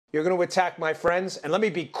You're going to attack my friends. And let me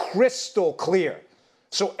be crystal clear.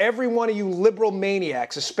 So every one of you liberal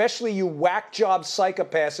maniacs, especially you whack job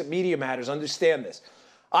psychopaths at Media Matters, understand this.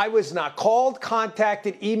 I was not called,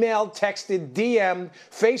 contacted, emailed, texted, DM'd,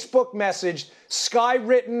 Facebook messaged,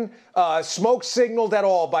 skywritten, smoke signaled at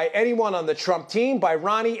all by anyone on the Trump team, by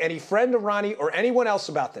Ronnie, any friend of Ronnie, or anyone else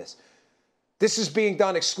about this. This is being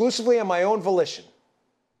done exclusively on my own volition.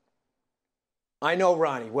 I know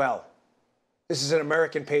Ronnie well. This is an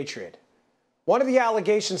American patriot. One of the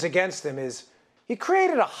allegations against him is he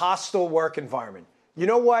created a hostile work environment. You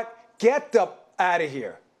know what? Get out of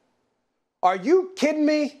here. Are you kidding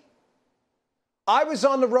me? I was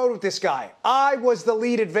on the road with this guy. I was the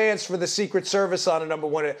lead advance for the Secret Service on a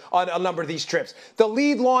number of these trips. The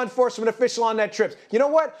lead law enforcement official on that trip. You know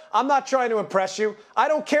what? I'm not trying to impress you. I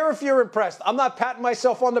don't care if you're impressed. I'm not patting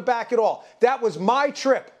myself on the back at all. That was my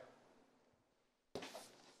trip.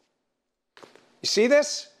 You see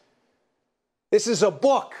this? This is a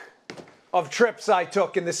book of trips I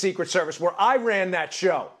took in the Secret Service where I ran that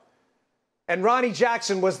show. And Ronny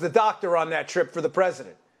Jackson was the doctor on that trip for the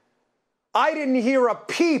president. I didn't hear a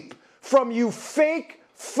peep from you fake,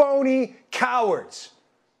 phony cowards.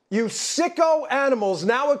 You sicko animals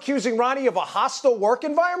now accusing Ronnie of a hostile work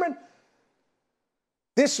environment?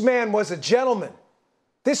 This man was a gentleman.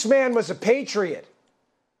 This man was a patriot.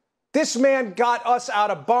 This man got us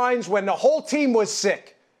out of binds when the whole team was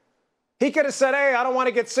sick. He could have said, hey, I don't want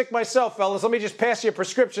to get sick myself, fellas. Let me just pass you a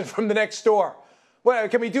prescription from the next door. Well,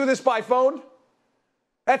 can we do this by phone?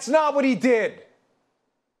 That's not what he did.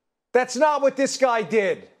 That's not what this guy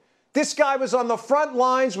did. This guy was on the front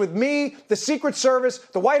lines with me, the Secret Service,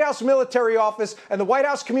 the White House Military Office, and the White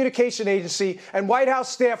House Communication Agency, and White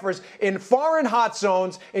House staffers in foreign hot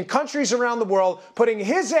zones in countries around the world, putting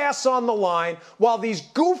his ass on the line while these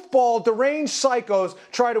goofball, deranged psychos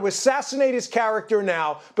try to assassinate his character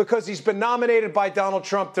now because he's been nominated by Donald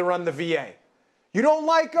Trump to run the VA. You don't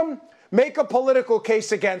like him? Make a political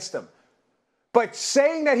case against him. But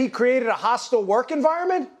saying that he created a hostile work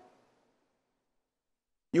environment?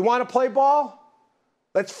 You want to play ball?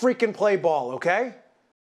 Let's freaking play ball, okay?